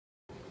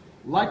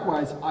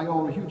Likewise, I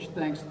owe a huge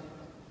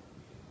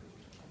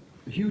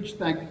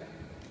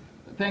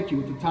thank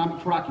you to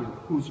Tommy Crocchio,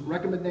 whose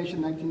recommendation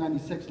in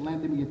 1996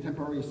 landed me a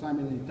temporary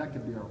assignment in the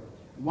Detective Bureau,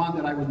 one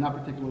that I was not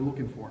particularly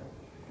looking for.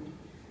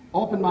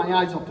 Opened my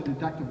eyes up to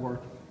detective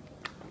work.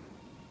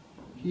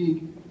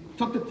 He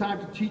took the time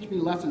to teach me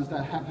lessons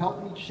that have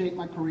helped me shape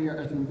my career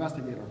as an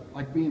investigator,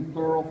 like being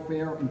thorough,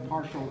 fair, and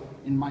impartial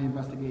in my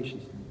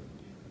investigations.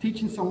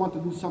 Teaching someone to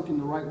do something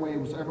the right way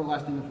was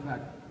everlasting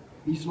effect.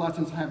 These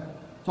lessons have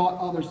taught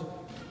others,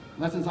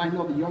 lessons I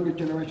know the younger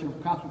generation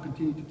of cops will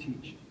continue to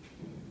teach.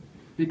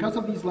 Because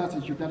of these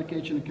lessons, your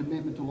dedication and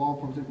commitment to law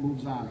enforcement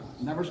moves on,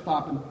 never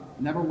stopping,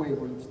 never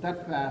wavering,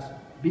 steadfast,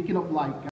 beacon of light.